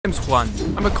name's Juan.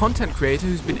 I'm a content creator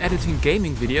who's been editing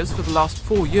gaming videos for the last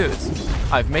 4 years.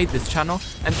 I've made this channel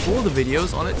and all the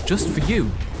videos on it just for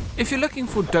you. If you're looking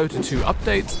for Dota 2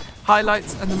 updates,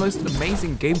 highlights and the most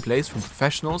amazing gameplays from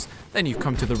professionals, then you've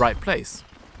come to the right place.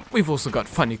 We've also got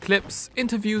funny clips,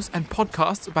 interviews and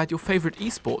podcasts about your favorite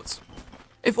esports.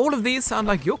 If all of these sound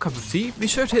like your cup of tea, be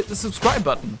sure to hit the subscribe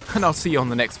button and I'll see you on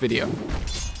the next video.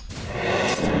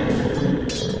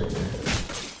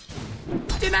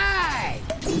 Denied!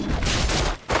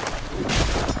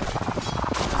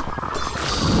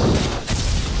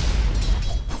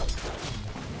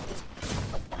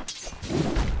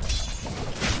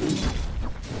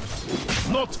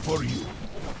 Not for you.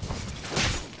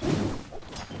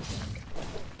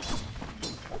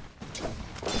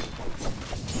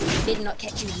 Did not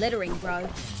catch you littering, bro.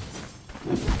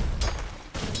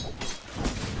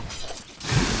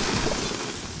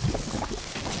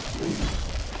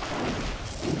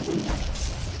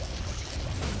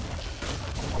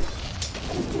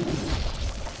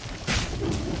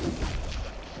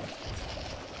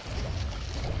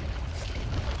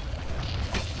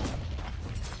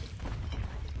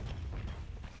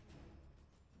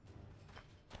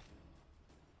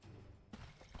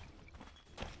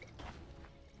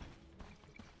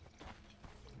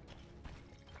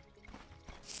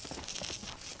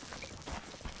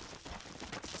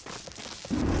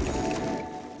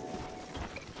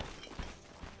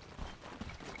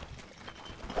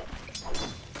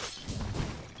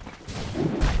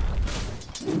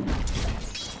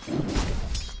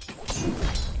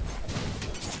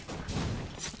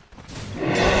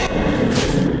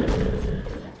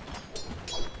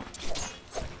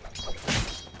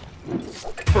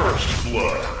 First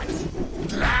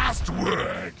blood. Last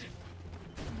word.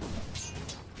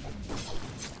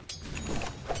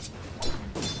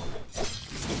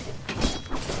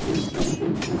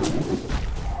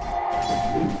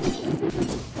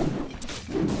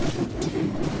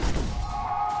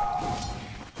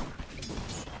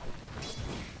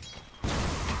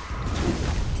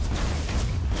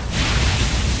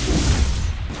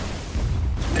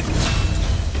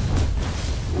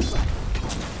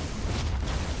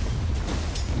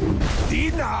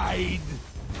 Denied!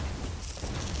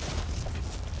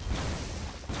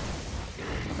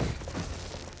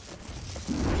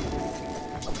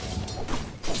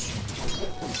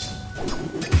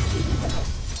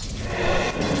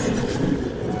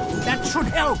 That should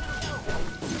help!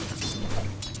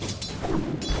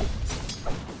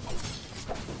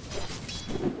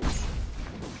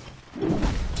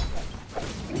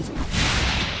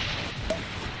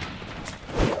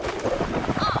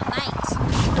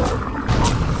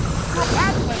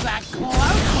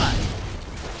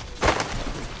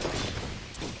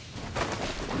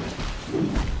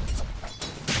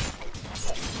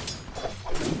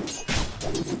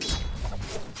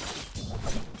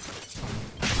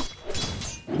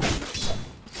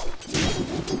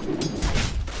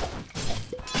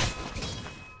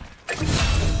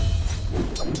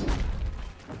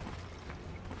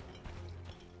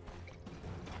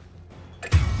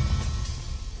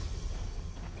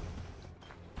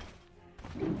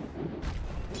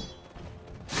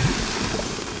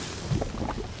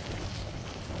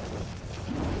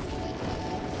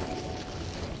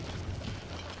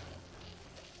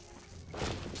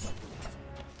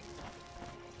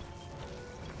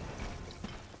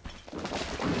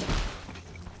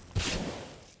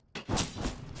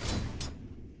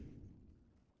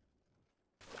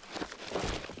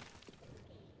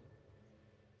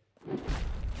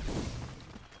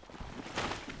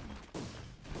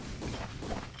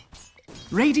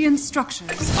 Radiant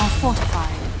structures are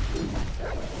fortified.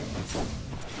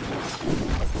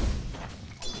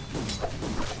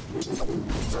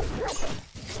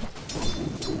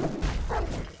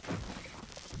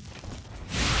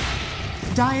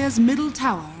 Dire's middle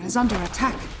tower is under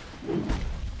attack.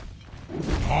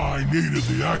 I needed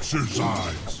the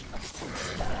exercise.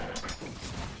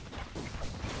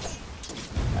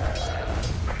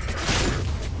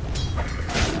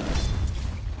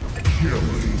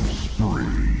 Killing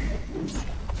spree.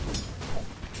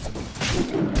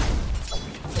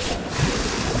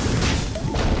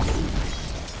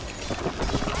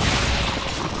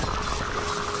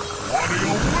 What are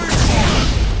you waiting for?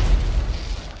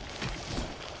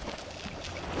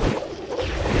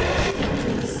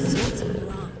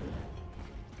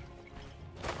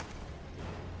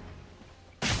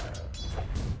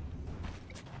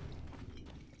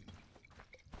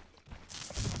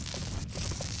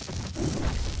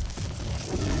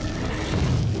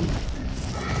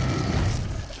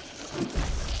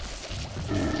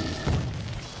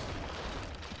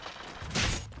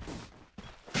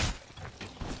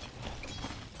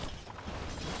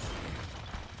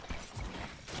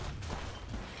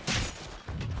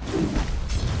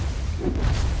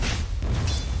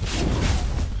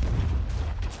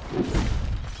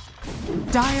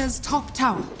 Dire's top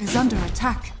tower is under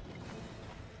attack.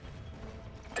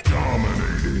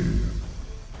 Dominating.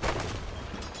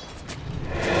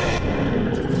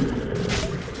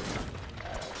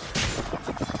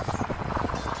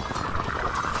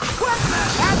 What the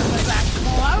hell was that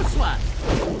close one?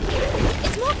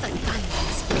 It's more for fun.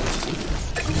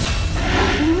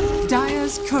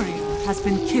 Dire's courier has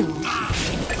been killed.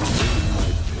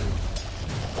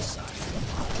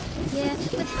 Yeah,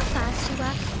 with how fast you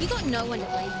are, you got no one to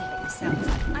blame here but yourself.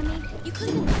 I mean, you could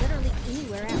have been literally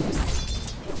anywhere else.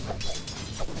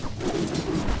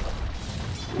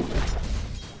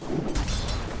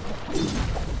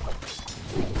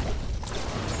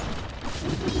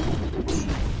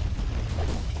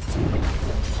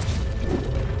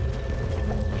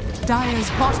 Dire's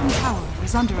bottom tower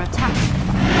is under attack.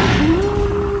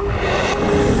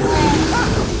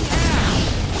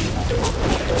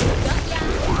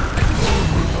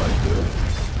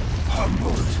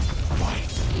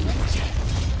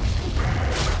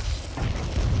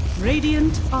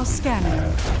 Radiant are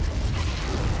scanning.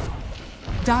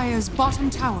 Dire's bottom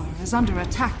tower is under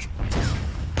attack.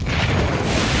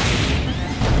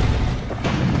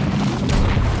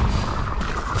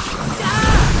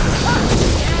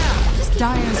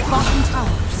 Dire's bottom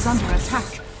tower is under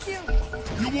attack.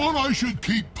 You want I should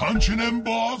keep punching him,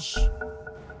 boss?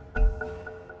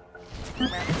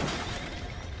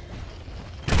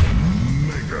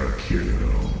 Mega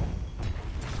kill.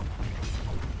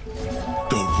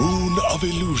 The Rune of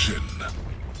Illusion.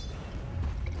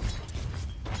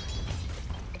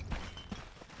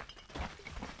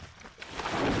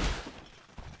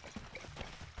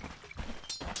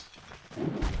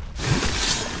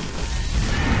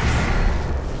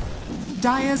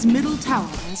 Dire's middle tower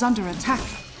is under attack.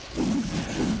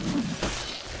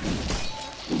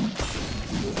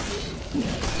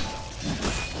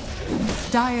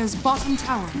 Dire's bottom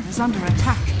tower is under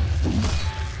attack.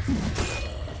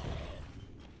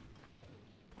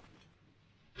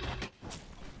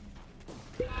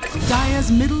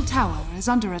 Dire's middle tower is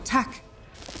under attack.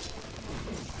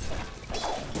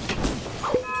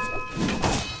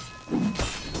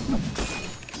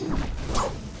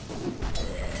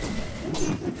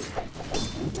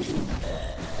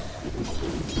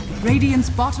 Radiant's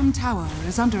bottom tower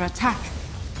is under attack.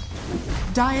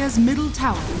 Dire's middle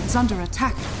tower is under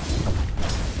attack.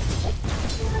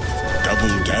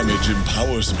 Double damage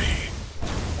empowers me.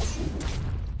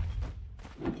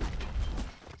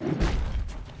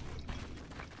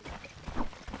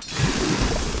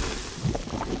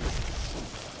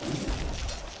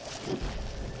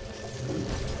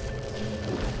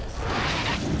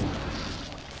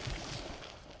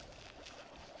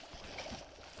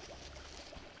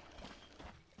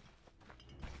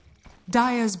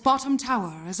 Dire's bottom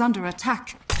tower is under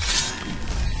attack.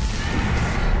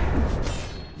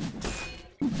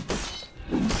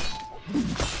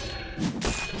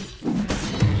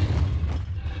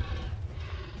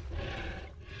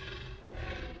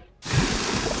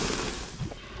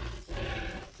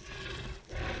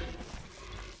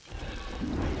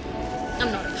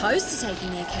 I'm not opposed to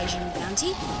taking the occasional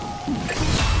bounty.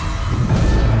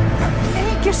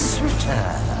 Aegis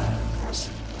returns.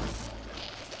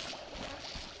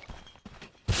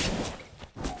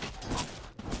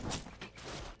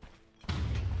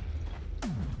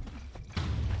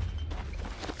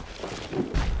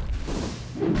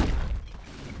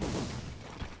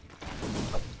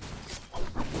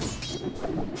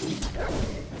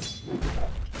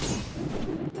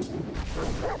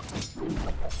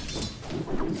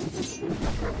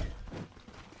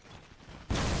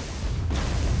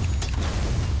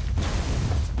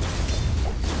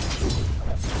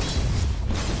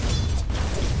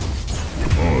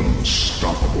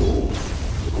 Unstoppable.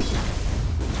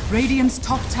 Radiant's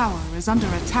top tower is under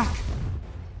attack.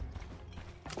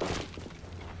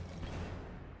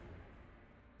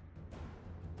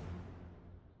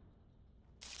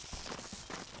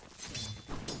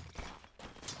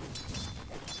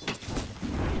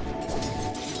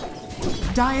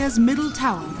 Dire's middle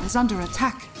tower is under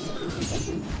attack.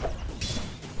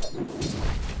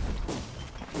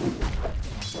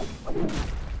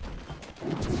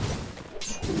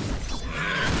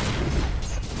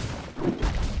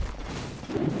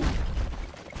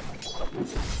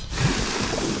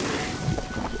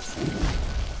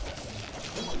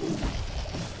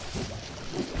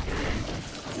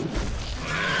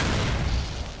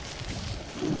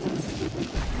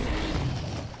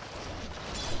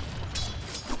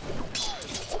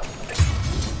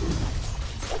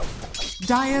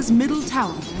 Dire's middle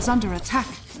tower is under attack.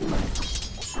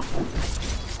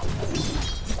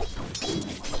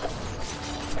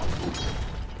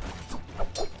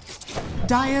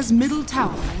 Dire's middle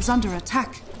tower is under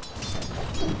attack.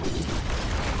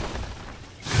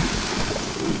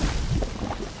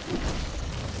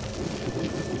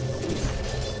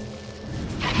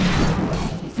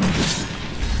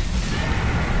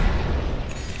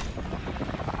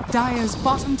 Dire's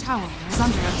bottom tower is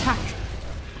under attack.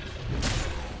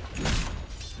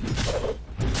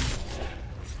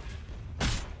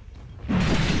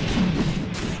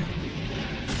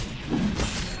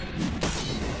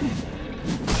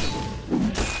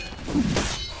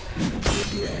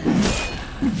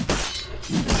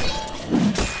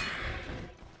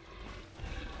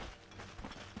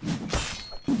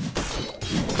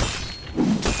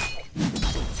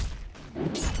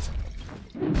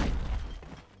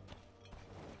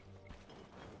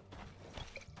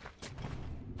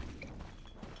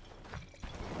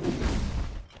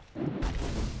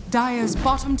 Dire's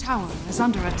bottom tower is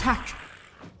under attack.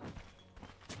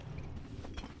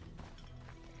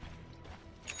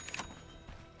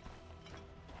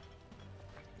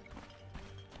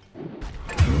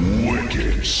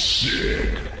 Wicked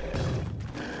sick.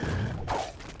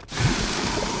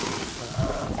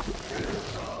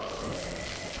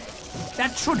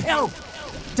 That should help.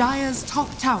 Dire's top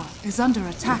tower is under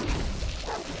attack.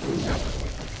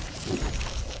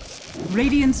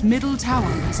 Radiant's middle tower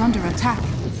is under attack.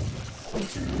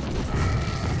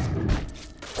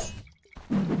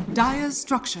 Dire's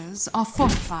structures are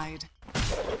fortified.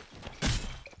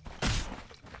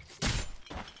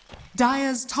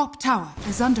 Dire's top tower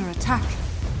is under attack.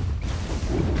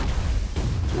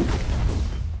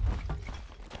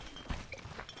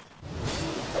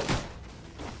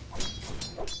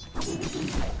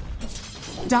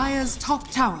 Dire's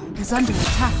top tower is under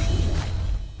attack.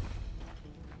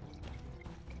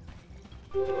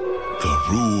 The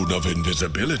rune of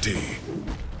invisibility.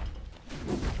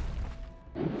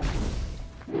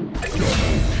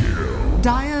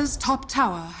 Dire's top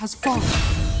tower has fallen.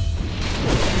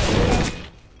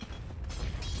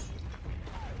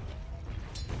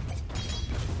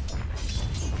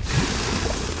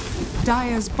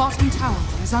 Dire's bottom tower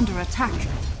is under attack.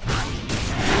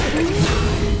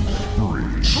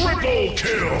 Triple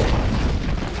kill.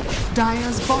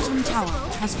 Dire's bottom tower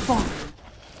has fallen.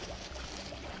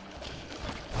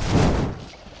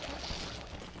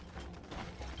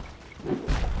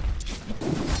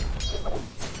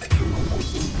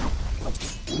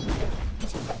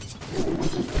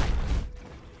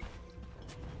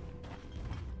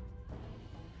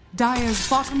 Dire's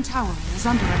bottom tower is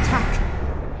under attack.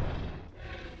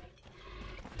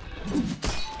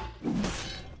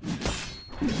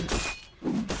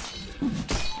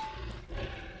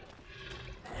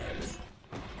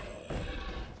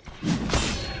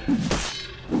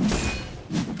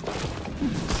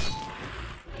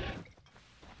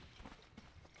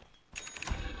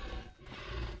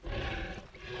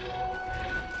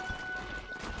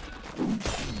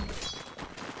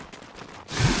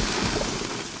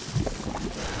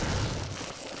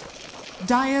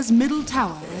 Dire's middle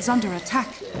tower is under attack.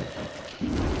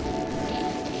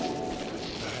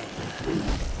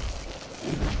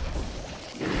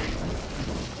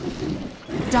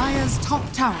 Dire's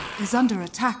top tower is under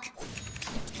attack.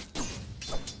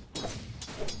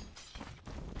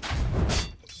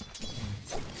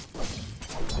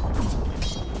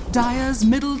 Dire's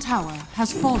middle tower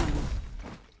has fallen.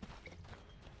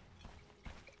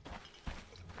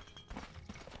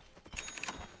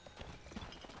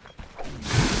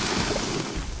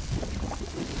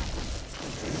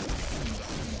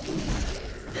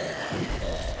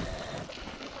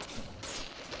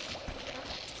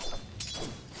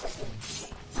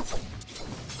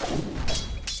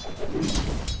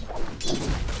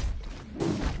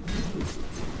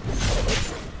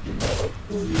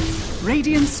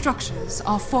 Radiant structures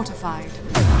are fortified.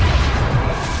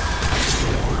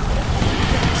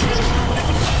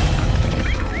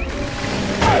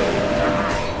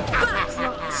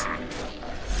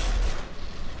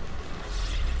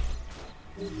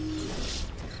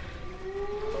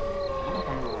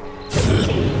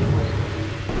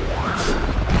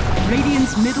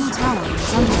 Radiant's middle tower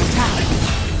is under attack.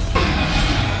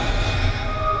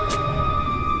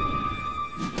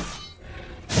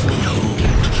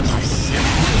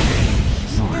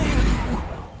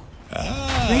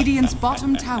 Radiant's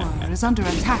bottom tower is under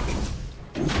attack.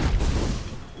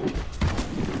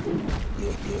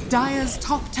 Dire's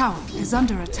top tower is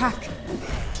under attack.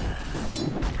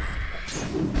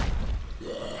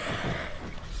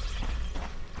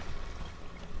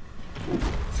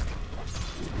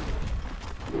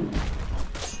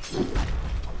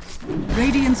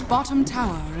 Radiant's bottom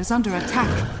tower is under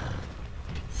attack.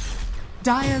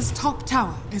 Dire's top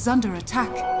tower is under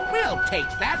attack. We'll take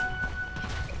that.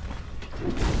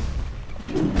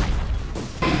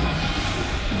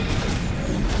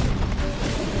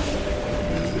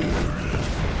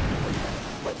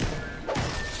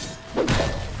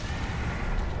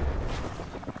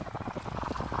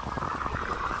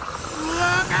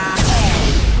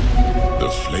 The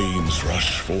flames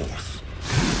rush forth.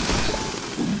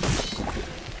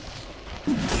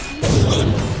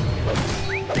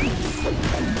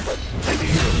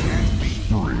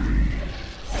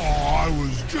 Oh, I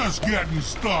was just getting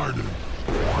started.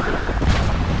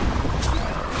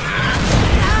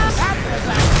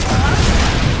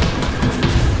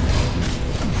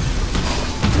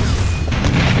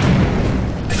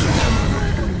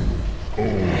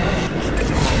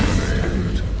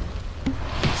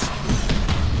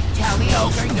 Tell the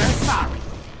ogre you're sorry.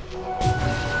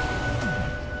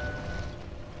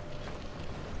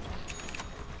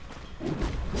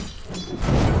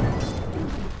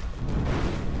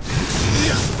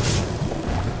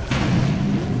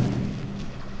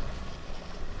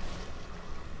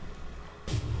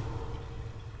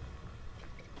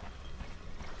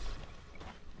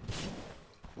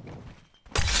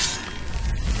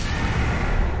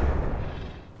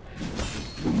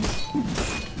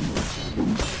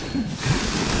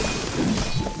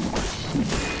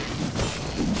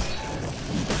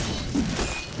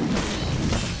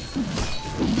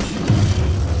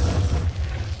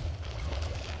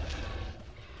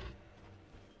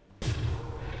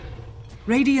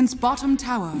 Radiant's bottom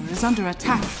tower is under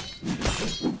attack.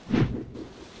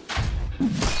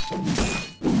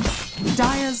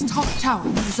 Dire's top tower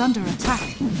is under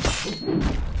attack.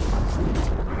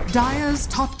 Dire's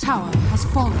top tower has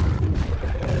fallen.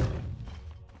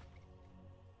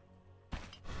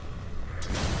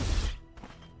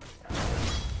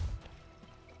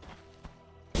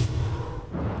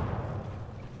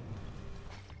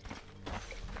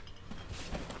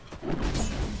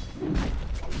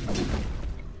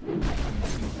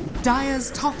 Dire's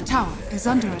top tower is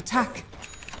under attack.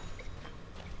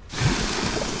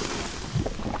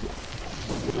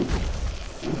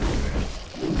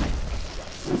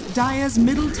 Dire's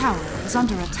middle tower is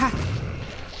under attack.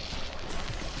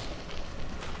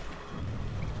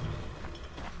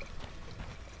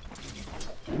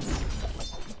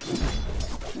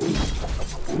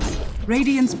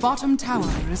 Radiant's bottom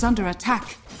tower is under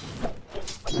attack.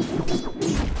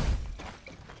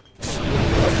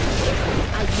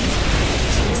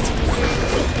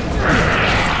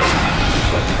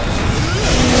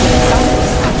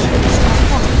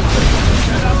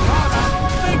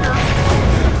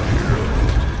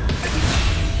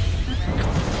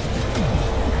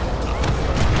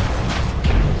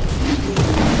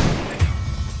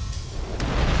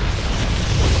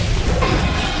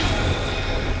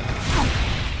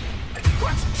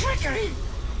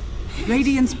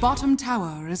 Radiant's bottom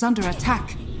tower is under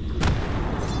attack.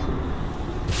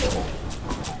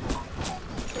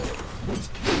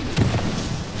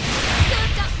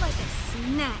 Served up like a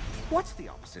snack. What's the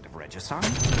opposite of regicide?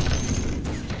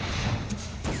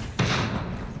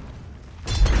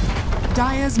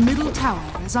 Dire's middle tower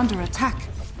is under attack.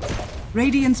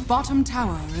 Radiant's bottom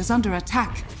tower is under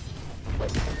attack.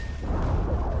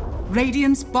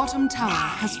 Radiant's bottom tower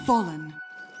has fallen.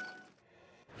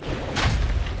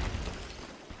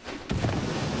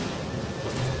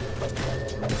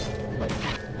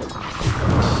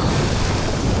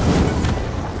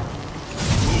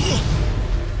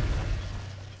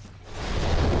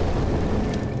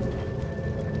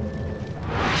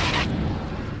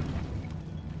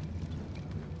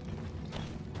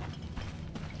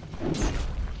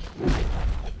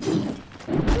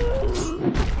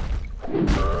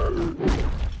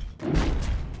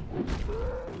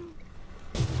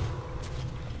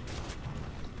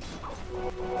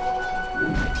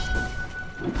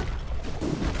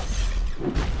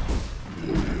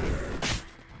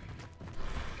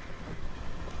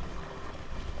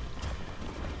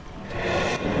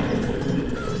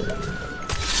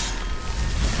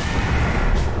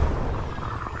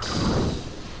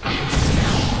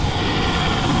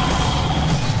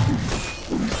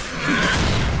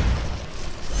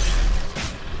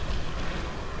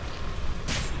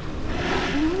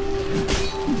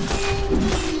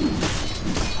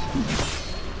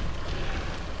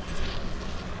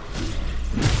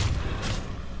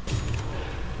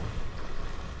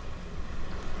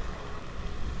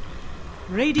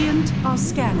 Radiant are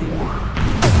scanning.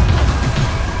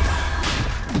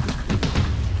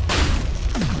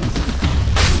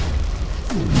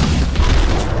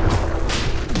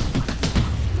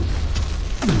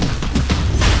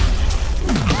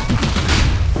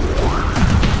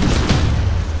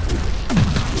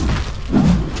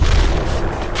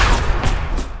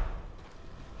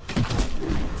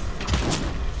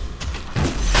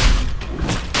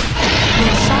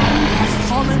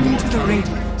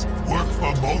 Radiant. Work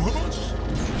for both of us?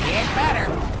 Get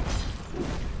better.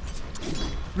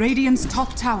 Radiant's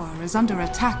top tower is under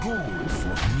attack. Gold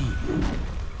for me.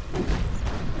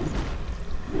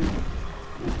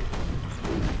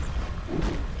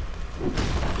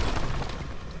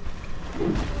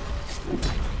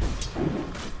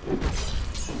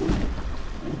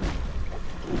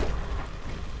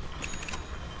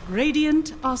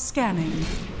 Radiant are scanning.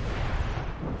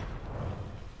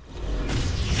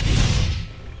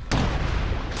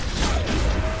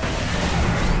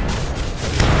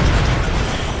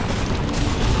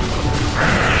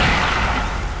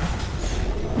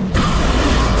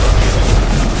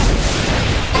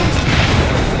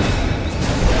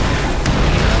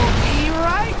 Be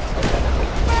right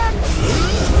back.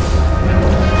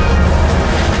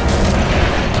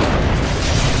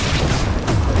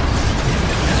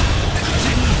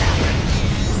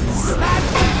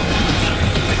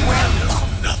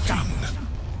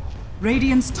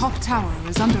 Radiant's top tower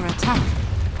is under attack.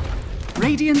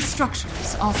 Radiant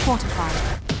structures are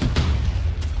fortified.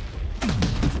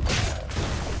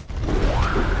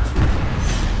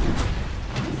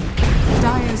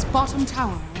 Dire's bottom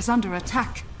tower is under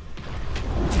attack.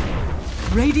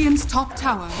 Radiant's top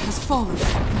tower has fallen.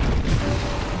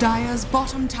 Dire's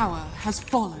bottom tower has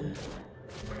fallen.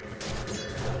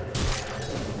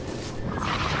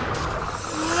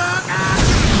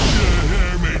 You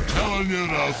hear me telling you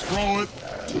to throw it?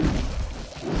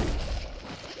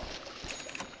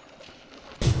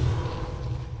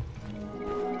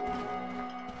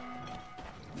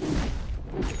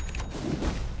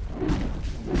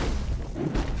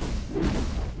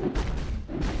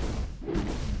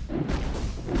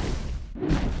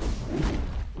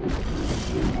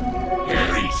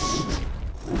 Haste.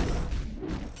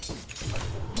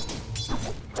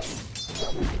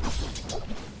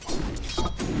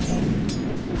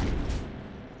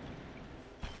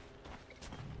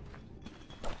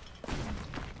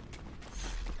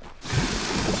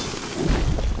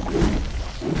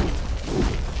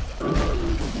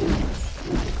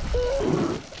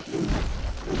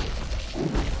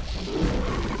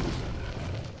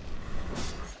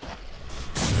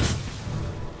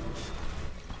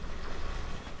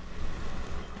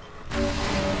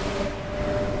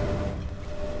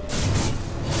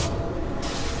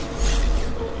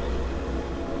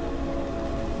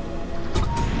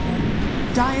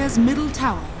 Dire's middle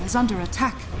tower is under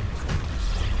attack.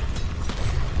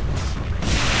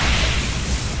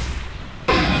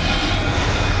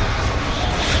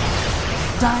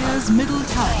 Dire's middle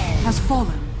tower has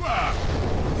fallen.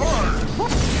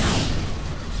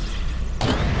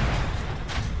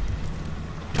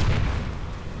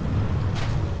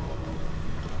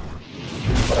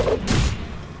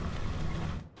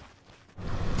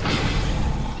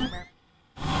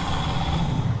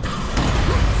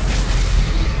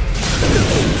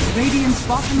 Radiant's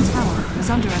bottom tower is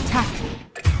under attack.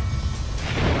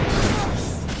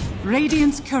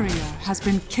 Radiant's courier has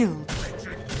been killed.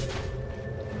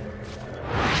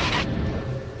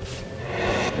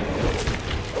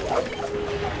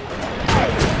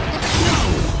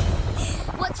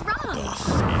 What's wrong?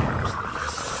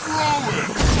 Throw it!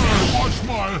 Watch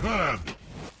my head!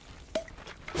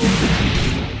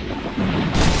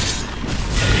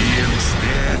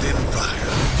 Ensnared in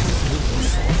fire.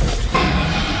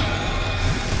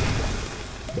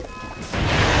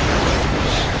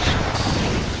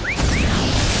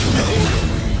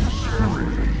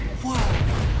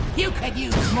 You could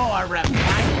use more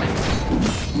refinement.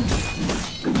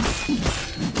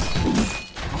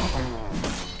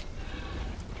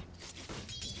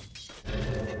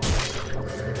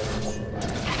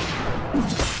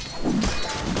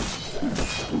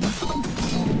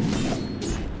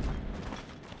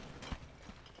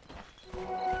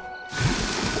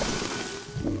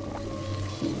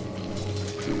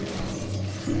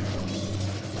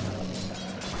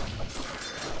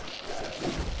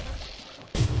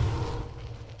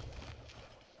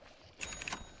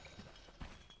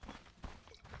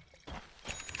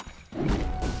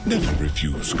 Never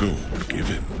refuse gold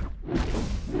given.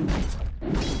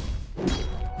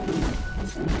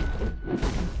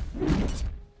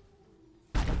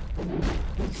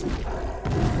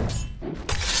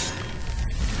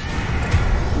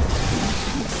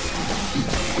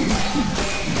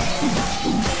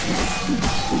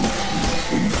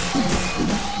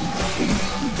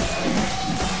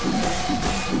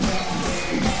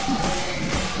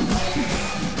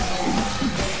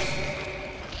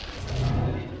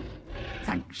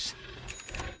 Thanks.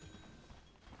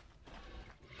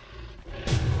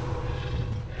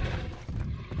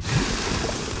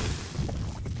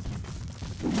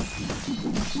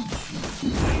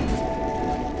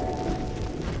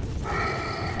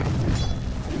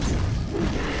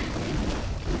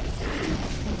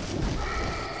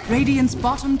 Radiant's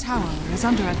bottom tower is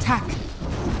under attack.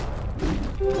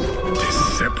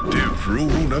 Deceptive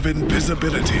rune of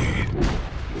invisibility.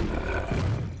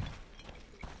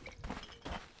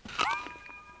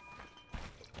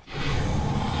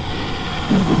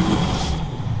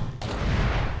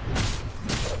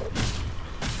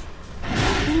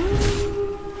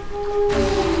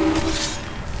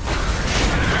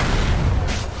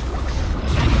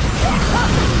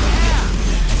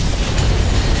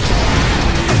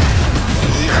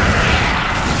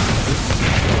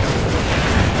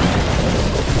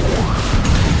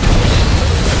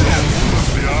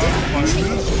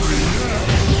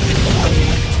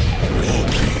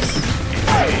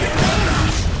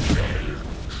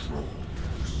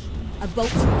 A bolt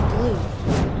from the blue.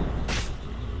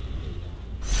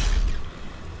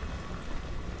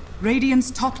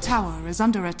 Radiant's top tower is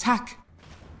under attack.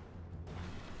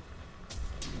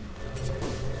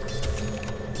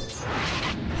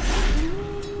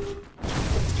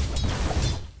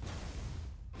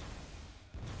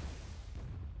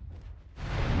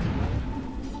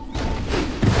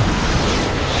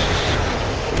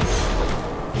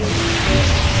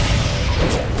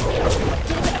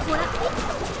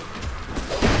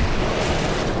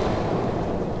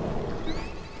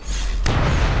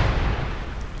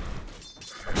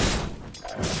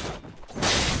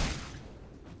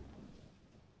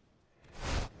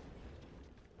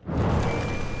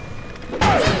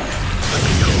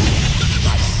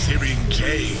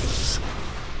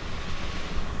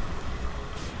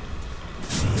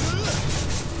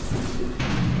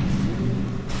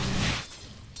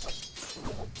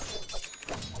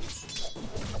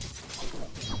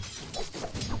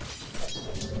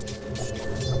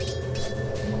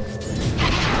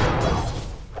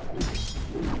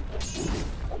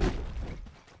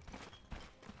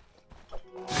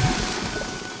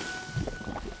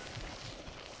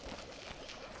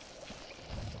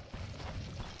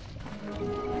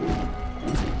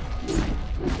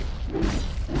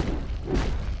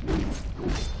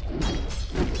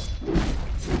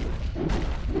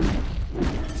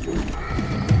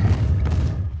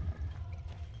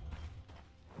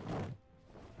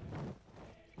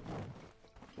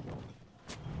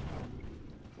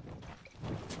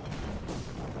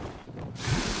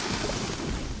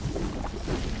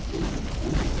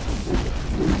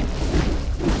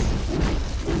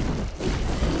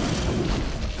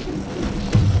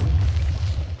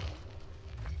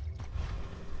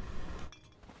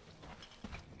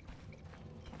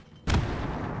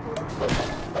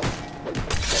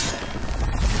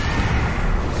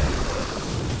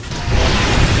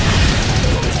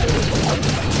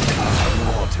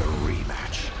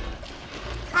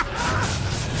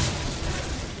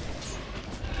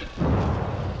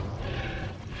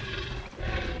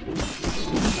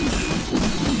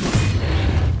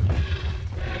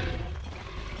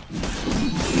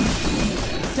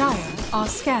 Are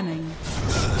scanning.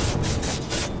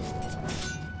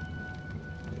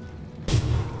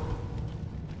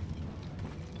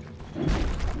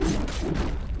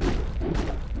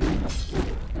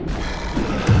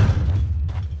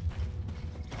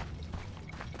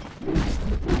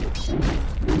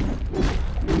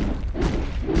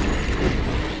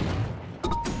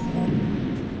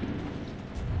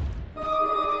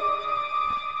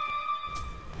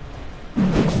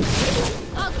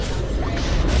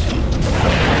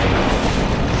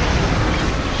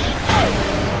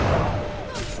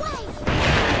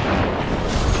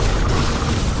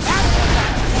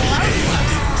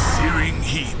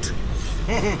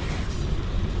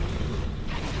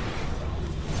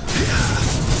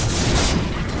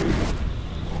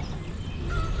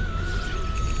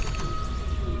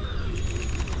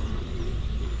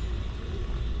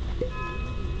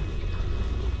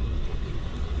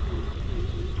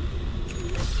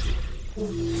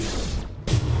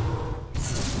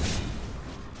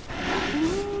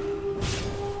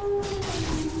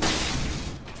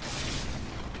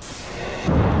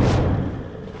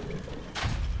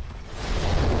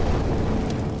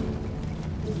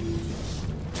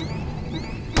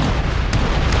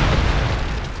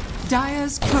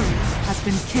 Dire's courier has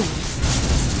been killed.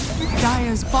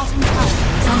 Dire's bottom tower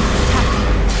is under attack.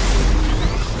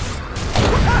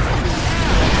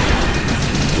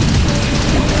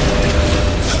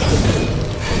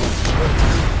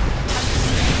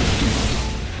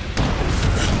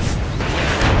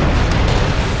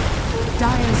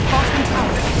 Dire's bottom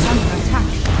tower is under attack.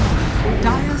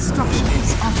 Dire's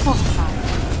structures are fortified.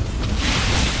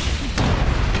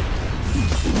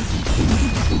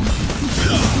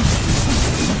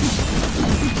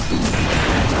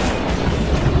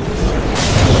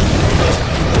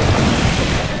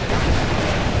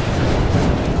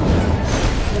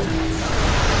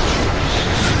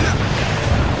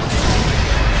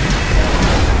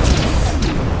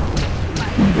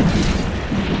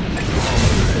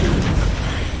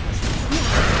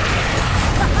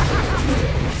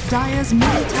 Dire's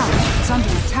middle tower is under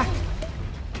attack.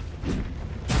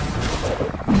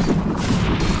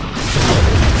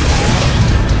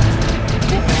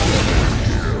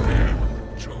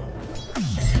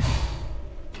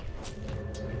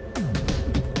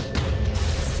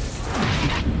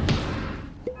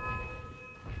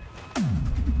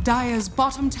 Dire's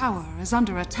bottom tower is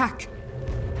under attack.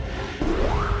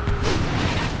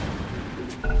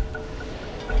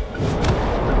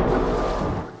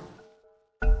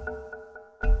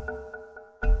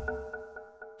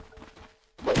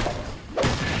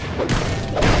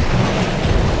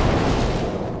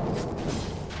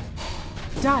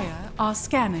 Dire are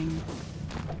scanning.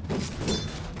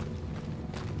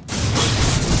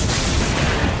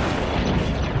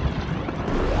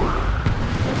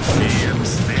 Being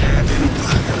snared in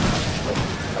fire.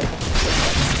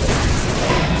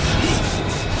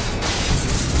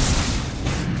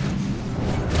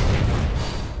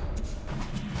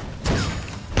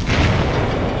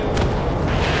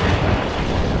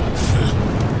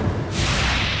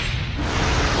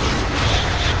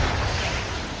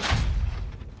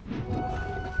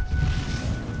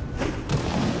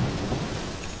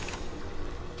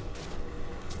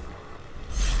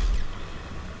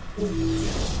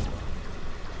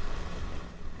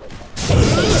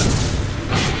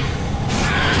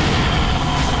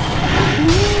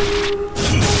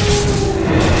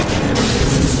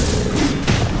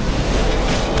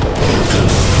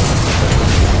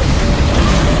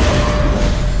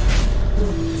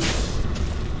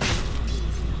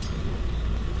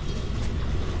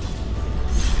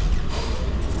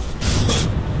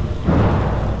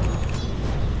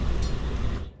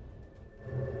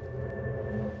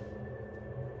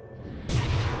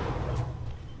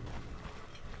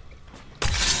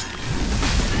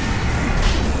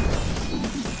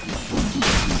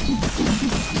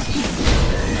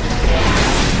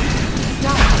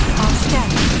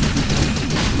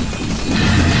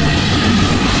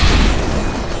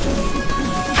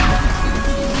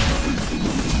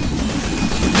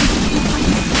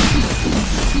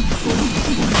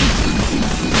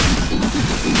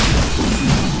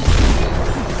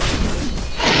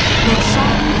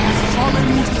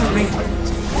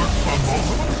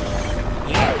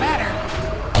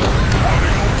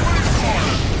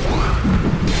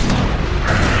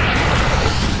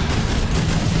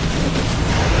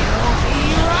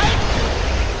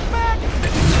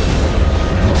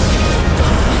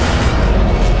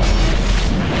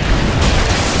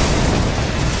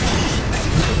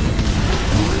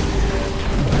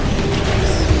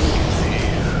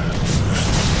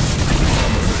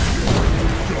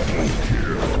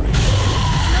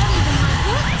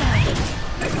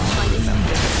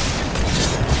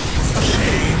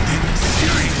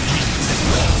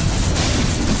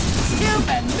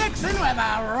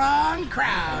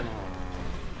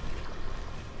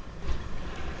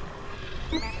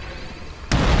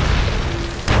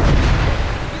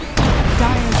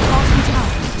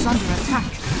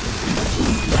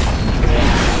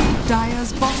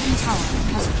 Dire's bottom tower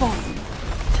has fallen.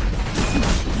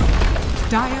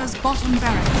 Dire's bottom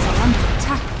barracks are under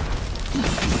attack.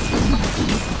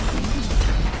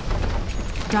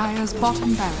 Dire's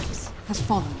bottom barracks has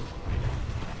fallen.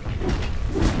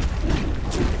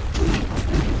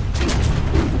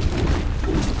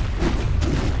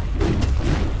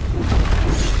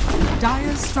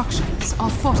 Dire's structures are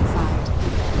fortified.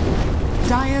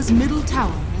 Dire's middle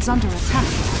tower is under attack.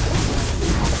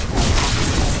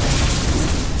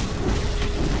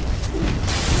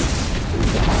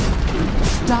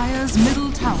 Dire's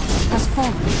middle tower has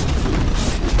fallen.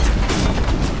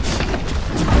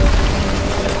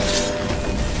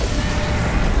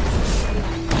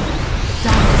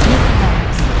 Dire's middle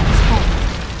barracks has fallen.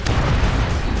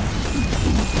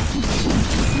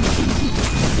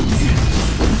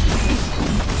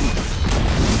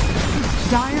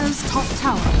 Dire's top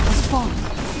tower has fallen.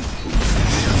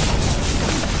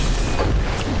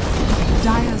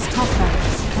 Dire's top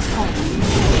barracks has fallen.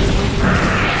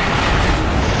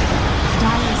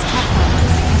 Dire's top barracks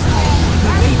has fallen. The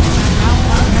Ravens are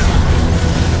now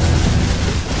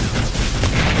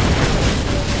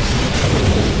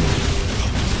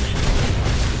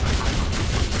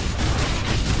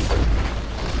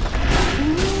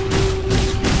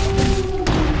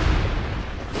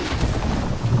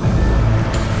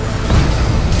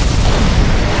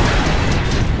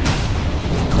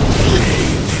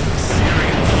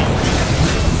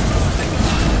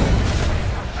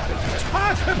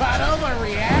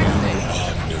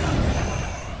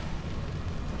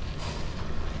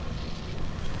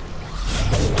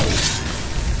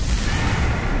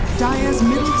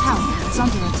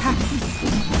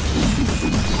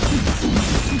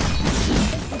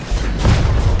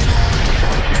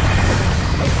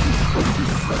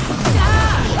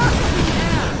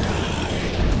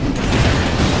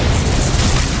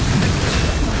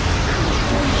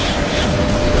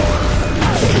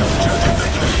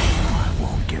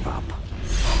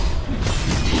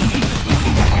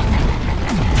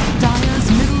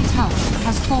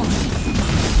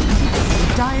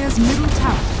middle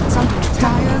tower is under attack.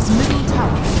 Dire's middle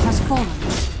tower has fallen.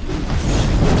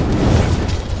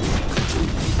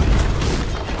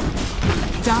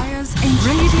 Dire's ancient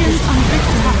Radiant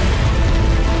unbreakable.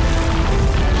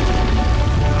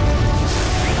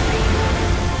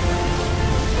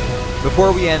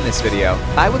 Before we end this video,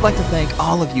 I would like to thank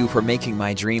all of you for making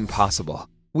my dream possible.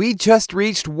 We just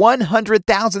reached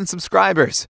 100,000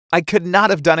 subscribers. I could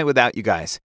not have done it without you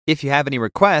guys. If you have any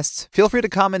requests, feel free to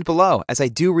comment below, as I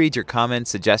do read your comments,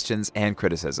 suggestions, and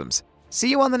criticisms. See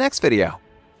you on the next video.